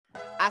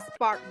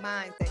spark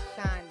minds that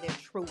shine their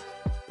truth,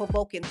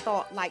 provoking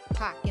thought like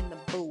Pac in the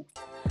booth.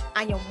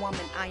 I am woman,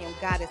 I am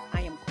goddess,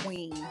 I am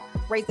queen,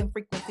 raising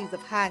frequencies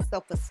of high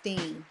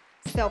self-esteem,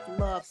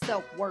 self-love,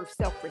 self-worth,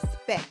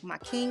 self-respect. My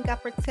king I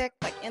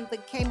protect like in the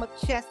game of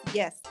chess.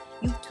 Yes,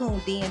 you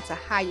tuned in to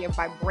higher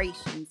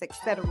vibrations,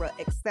 etc.,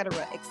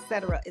 etc.,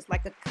 etc. It's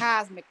like a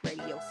cosmic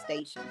radio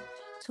station.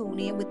 Tune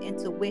in with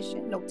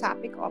intuition, no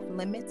topic off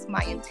limits,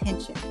 my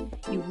intention.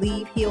 You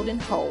leave healed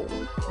and whole.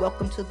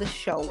 Welcome to the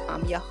show.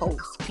 I'm your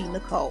host, P.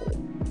 Nicole.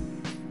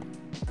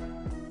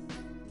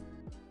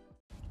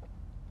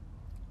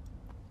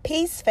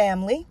 Peace,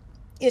 family.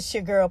 It's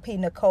your girl, P.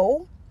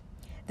 Nicole.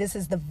 This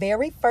is the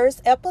very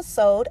first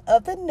episode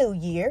of the new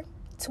year,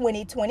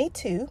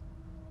 2022.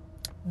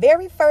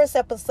 Very first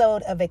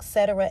episode of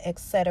etc.,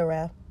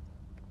 etc.,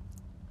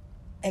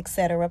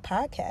 etc.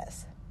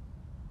 podcast.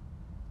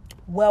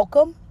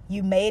 Welcome.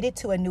 You made it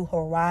to a new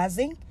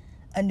horizon,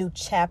 a new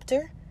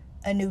chapter,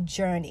 a new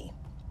journey.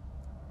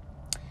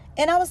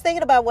 And I was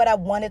thinking about what I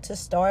wanted to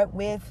start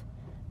with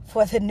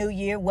for the new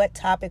year, what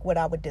topic what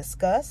I would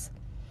discuss.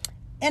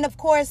 And of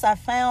course, I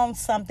found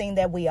something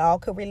that we all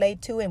could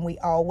relate to and we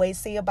always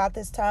see about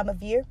this time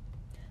of year.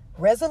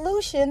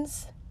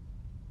 Resolutions.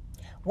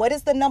 What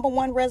is the number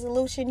one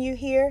resolution you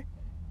hear?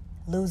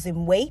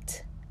 Losing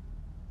weight.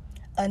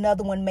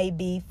 Another one may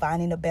be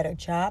finding a better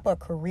job or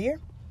career.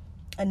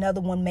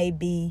 Another one may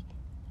be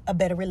a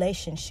better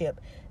relationship.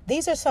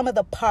 These are some of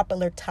the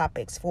popular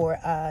topics for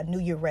New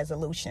Year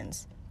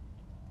resolutions.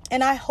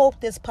 And I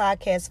hope this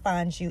podcast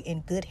finds you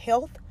in good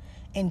health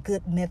and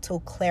good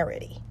mental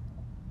clarity.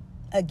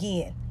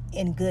 Again,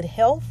 in good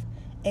health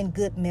and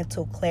good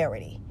mental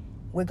clarity.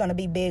 We're going to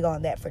be big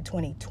on that for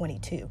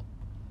 2022.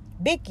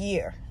 Big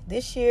year.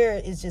 This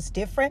year is just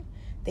different.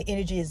 The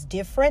energy is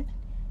different.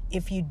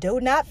 If you do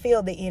not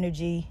feel the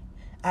energy,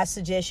 I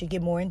suggest you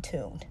get more in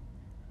tune.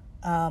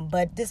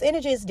 But this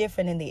energy is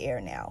different in the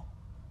air now.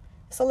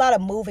 It's a lot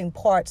of moving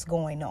parts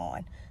going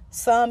on.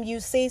 Some you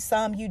see,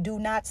 some you do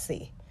not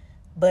see.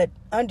 But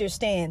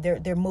understand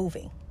they're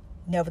moving,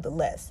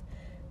 nevertheless.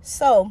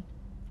 So,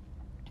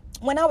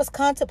 when I was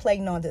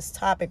contemplating on this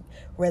topic,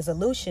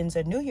 resolutions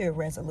or New Year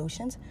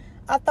resolutions,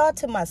 I thought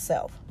to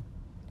myself,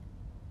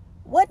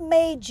 what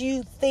made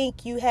you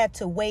think you had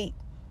to wait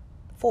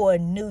for a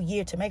new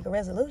year to make a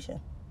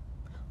resolution?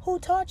 Who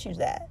taught you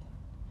that?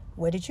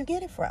 Where did you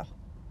get it from?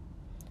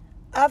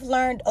 I've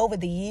learned over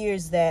the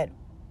years that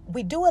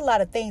we do a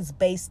lot of things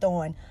based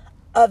on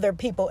other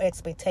people's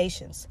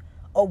expectations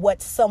or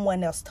what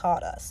someone else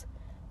taught us,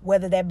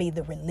 whether that be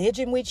the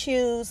religion we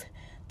choose,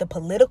 the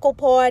political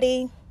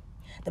party,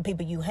 the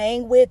people you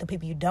hang with, the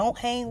people you don't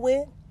hang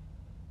with.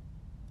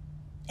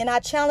 And I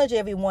challenge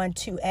everyone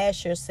to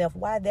ask yourself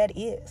why that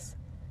is.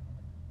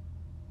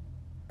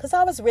 Because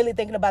I was really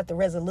thinking about the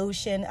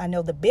resolution. I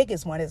know the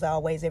biggest one is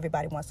always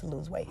everybody wants to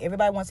lose weight.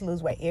 Everybody wants to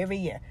lose weight every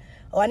year.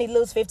 Oh, I need to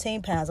lose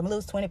 15 pounds. I'm going to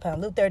lose 20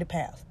 pounds, lose 30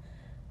 pounds.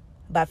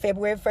 By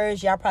February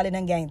 1st, y'all probably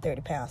done gained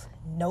 30 pounds.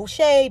 No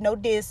shade, no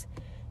diss.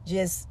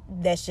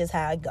 That's just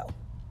how it go.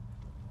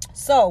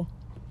 So,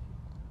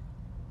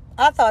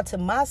 I thought to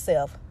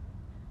myself,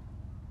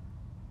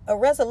 a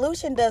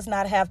resolution does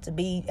not have to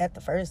be at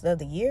the first of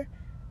the year.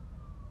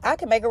 I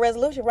can make a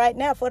resolution right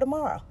now for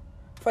tomorrow,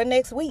 for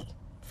next week,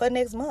 for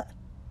next month.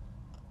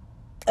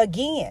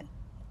 Again,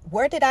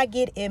 where did I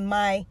get in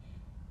my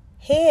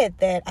head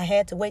that I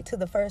had to wait till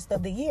the first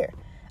of the year?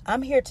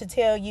 I'm here to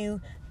tell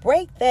you,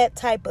 break that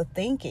type of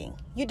thinking.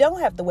 You don't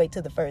have to wait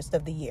till the first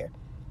of the year.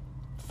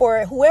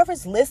 For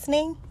whoever's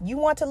listening, you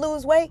want to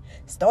lose weight,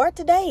 start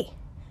today.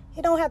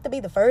 You don't have to be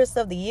the first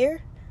of the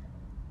year.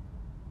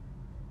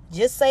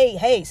 Just say,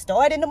 hey,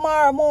 starting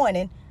tomorrow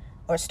morning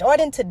or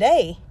starting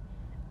today,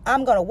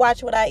 I'm going to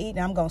watch what I eat and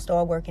I'm going to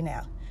start working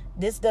out.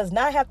 This does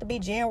not have to be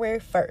January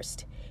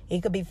 1st.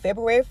 It could be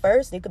February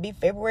 1st. It could be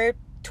February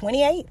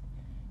 28th.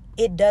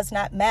 It does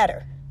not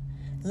matter.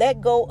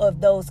 Let go of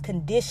those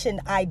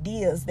conditioned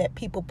ideas that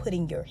people put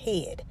in your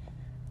head.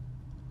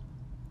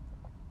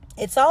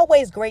 It's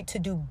always great to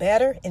do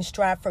better and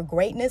strive for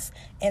greatness.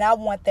 And I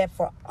want that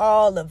for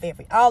all of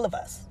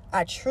us.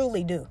 I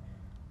truly do.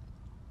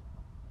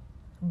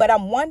 But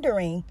I'm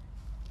wondering,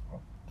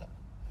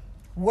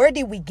 where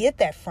did we get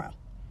that from?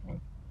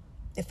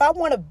 If I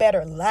want a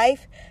better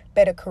life,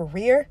 better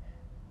career,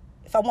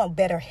 if I want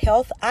better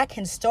health, I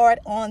can start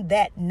on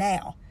that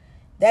now.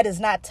 That is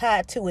not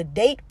tied to a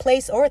date,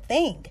 place, or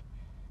thing.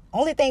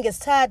 Only thing it's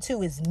tied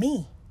to is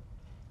me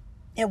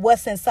and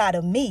what's inside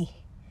of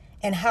me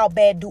and how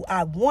bad do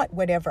I want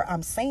whatever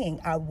I'm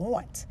saying I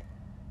want.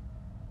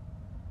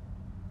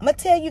 I'm going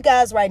to tell you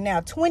guys right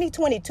now,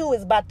 2022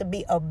 is about to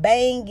be a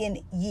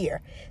banging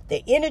year.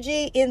 The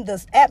energy in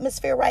this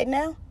atmosphere right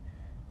now,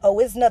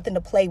 it's nothing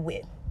to play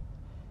with.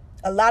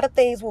 A lot of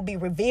things will be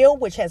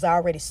revealed, which has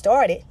already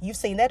started. You've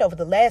seen that over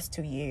the last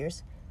 2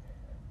 years.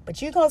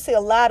 But you're going to see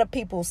a lot of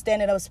people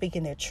standing up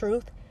speaking their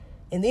truth.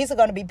 And these are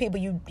going to be people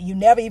you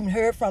never even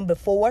heard from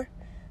before.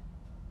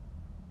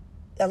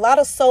 A lot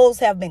of souls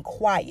have been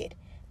quiet.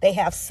 They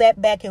have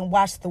sat back and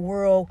watched the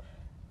world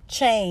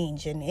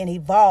change and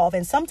evolve.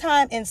 And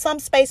sometimes in some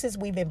spaces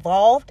we've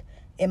evolved,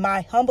 in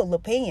my humble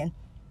opinion.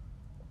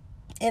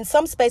 In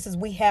some spaces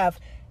we have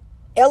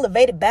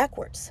elevated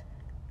backwards.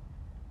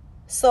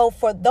 So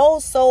for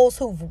those souls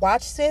who've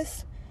watched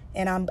this,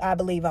 and I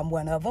believe I'm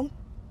one of them,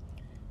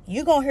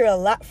 you're going to hear a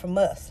lot from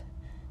us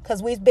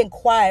because we've been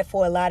quiet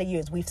for a lot of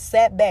years. We've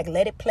sat back,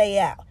 let it play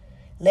out.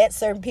 Let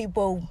certain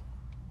people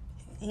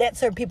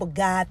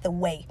guide the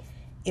way,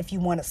 if you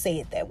want to say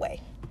it that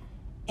way.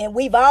 And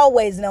we've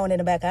always known in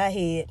the back of our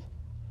head,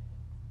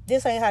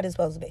 this ain't how this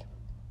supposed to be.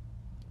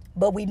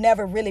 But we've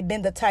never really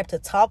been the type to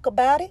talk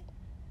about it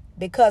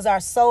because our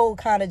soul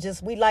kind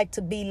of we like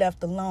to be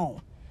left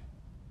alone.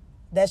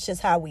 That's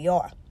just how we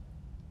are.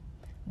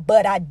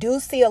 But I do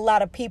see a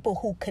lot of people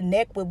who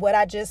connect with what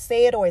I just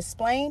said or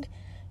explained.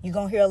 You're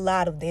going to hear a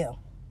lot of them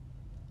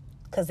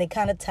because they're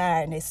kind of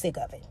tired and they're sick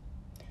of it.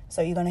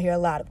 So you're going to hear a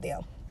lot of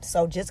them.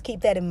 So just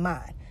keep that in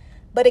mind.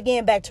 But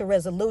again, back to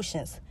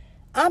resolutions.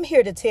 I'm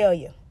here to tell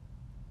you,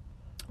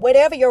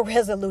 whatever your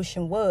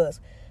resolution was,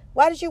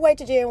 why did you wait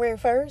till January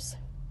 1st?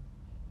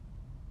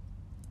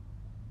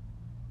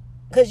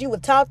 Because you were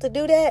taught to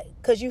do that?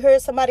 Because you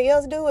heard somebody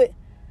else do it?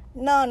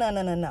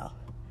 No.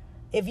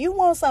 If you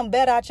want something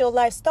better out your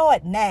life,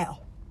 start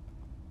now.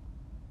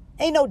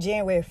 Ain't no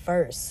January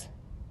 1st.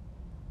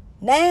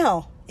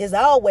 Now is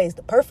always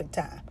the perfect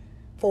time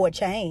for a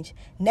change.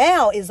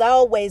 Now is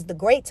always the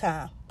great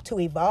time to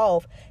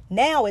evolve.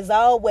 Now is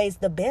always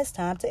the best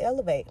time to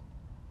elevate.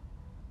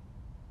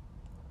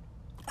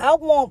 I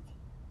want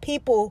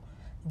people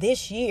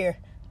this year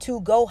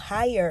to go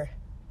higher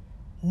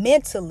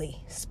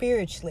mentally,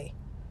 spiritually.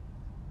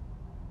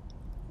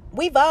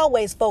 We've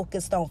always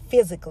focused on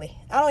physically.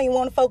 I don't even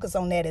want to focus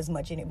on that as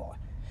much anymore.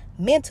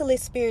 Mentally,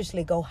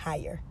 spiritually, go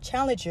higher.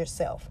 Challenge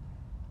yourself.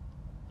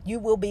 You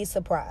will be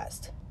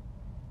surprised.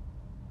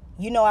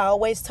 You know, I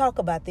always talk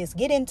about this.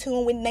 Get in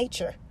tune with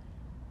nature.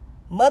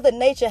 Mother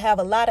Nature have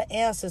a lot of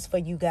answers for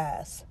you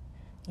guys.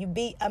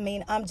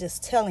 I'm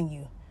just telling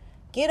you.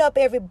 Get up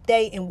every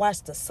day and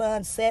watch the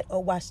sun set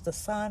or watch the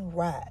sun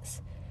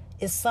rise.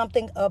 It's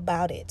something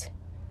about it.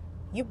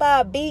 You by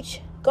a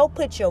beach, go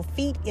put your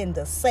feet in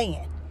the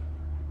sand.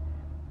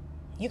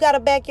 You got a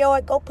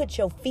backyard, go put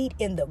your feet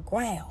in the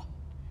ground.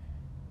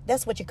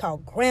 That's what you call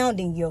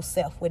grounding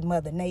yourself with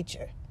Mother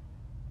Nature.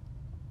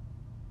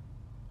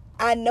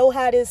 I know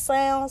how this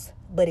sounds,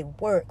 but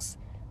it works.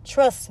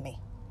 Trust me,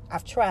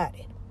 I've tried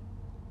it.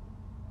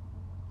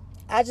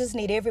 I just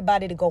need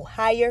everybody to go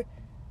higher.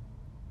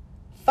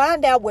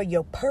 Find out where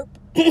your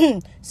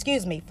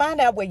find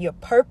out where your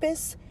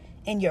purpose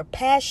and your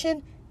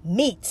passion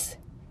meets.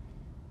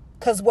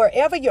 Because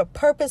wherever your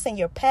purpose and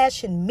your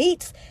passion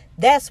meets,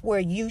 that's where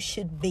you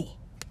should be.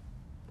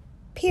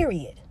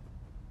 Period.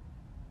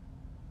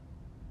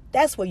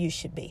 That's where you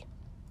should be.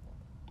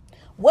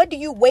 What do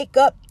you wake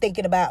up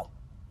thinking about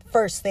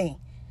first thing?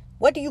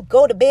 What do you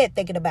go to bed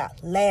thinking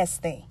about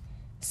last thing?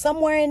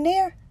 Somewhere in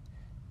there,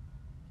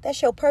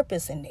 that's your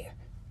purpose in there.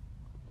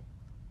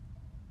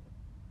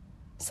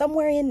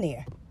 Somewhere in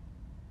there.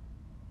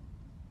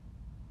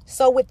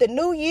 So with the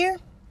new year,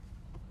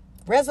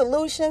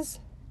 resolutions,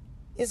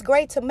 it's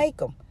great to make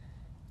them.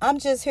 I'm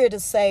just here to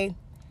say,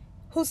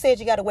 who said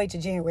you got to wait till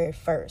January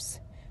 1st?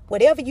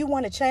 Whatever you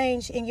want to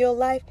change in your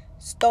life,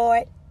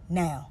 start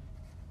now.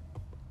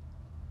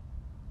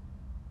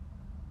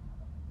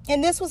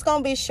 And this was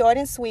going to be short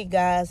and sweet,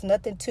 guys.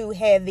 Nothing too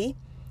heavy.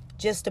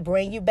 Just to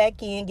bring you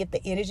back in, get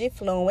the energy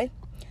flowing.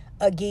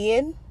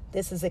 Again,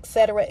 this is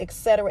etc.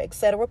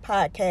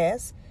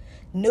 podcast.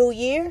 New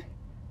year.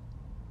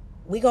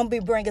 We're going to be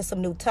bringing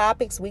some new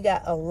topics. We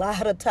got a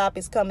lot of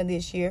topics coming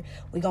this year.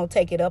 We're going to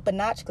take it up a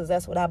notch because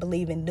that's what I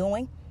believe in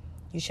doing.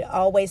 You should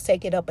always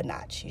take it up a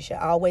notch. You should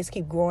always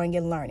keep growing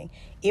and learning.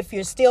 If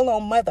you're still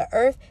on Mother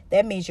Earth,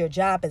 that means your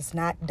job is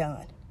not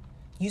done.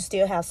 You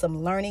still have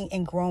some learning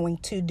and growing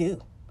to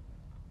do.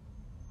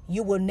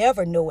 You will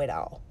never know it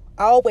all.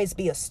 Always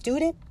be a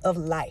student of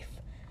life.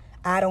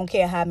 I don't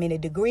care how many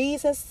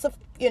degrees and,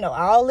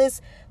 all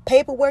this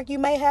paperwork you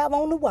may have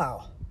on the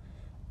wall.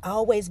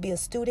 Always be a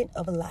student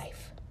of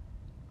life.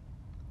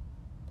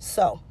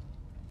 So,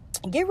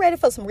 get ready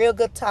for some real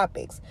good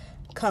topics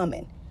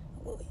coming.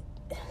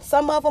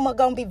 Some of them are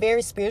going to be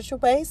very spiritual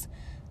based.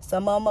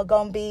 Some of them are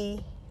going to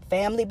be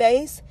family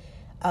based.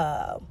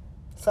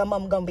 Some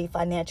of them going to be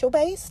financial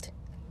based.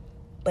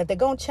 But they're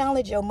going to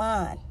challenge your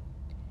mind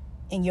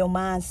and your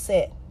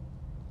mindset.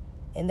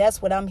 And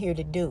that's what I'm here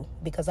to do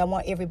because I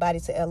want everybody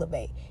to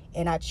elevate.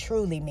 And I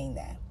truly mean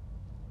that.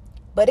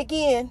 But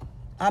again,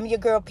 I'm your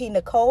girl, P.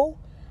 Nicole.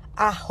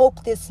 I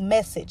hope this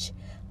message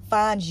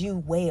finds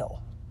you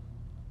well.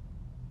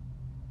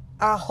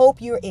 I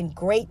hope you're in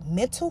great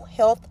mental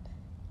health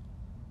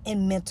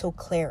and mental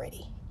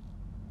clarity.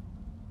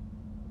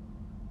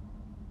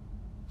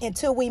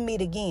 Until we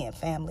meet again,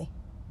 family.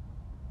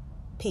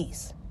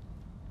 Peace.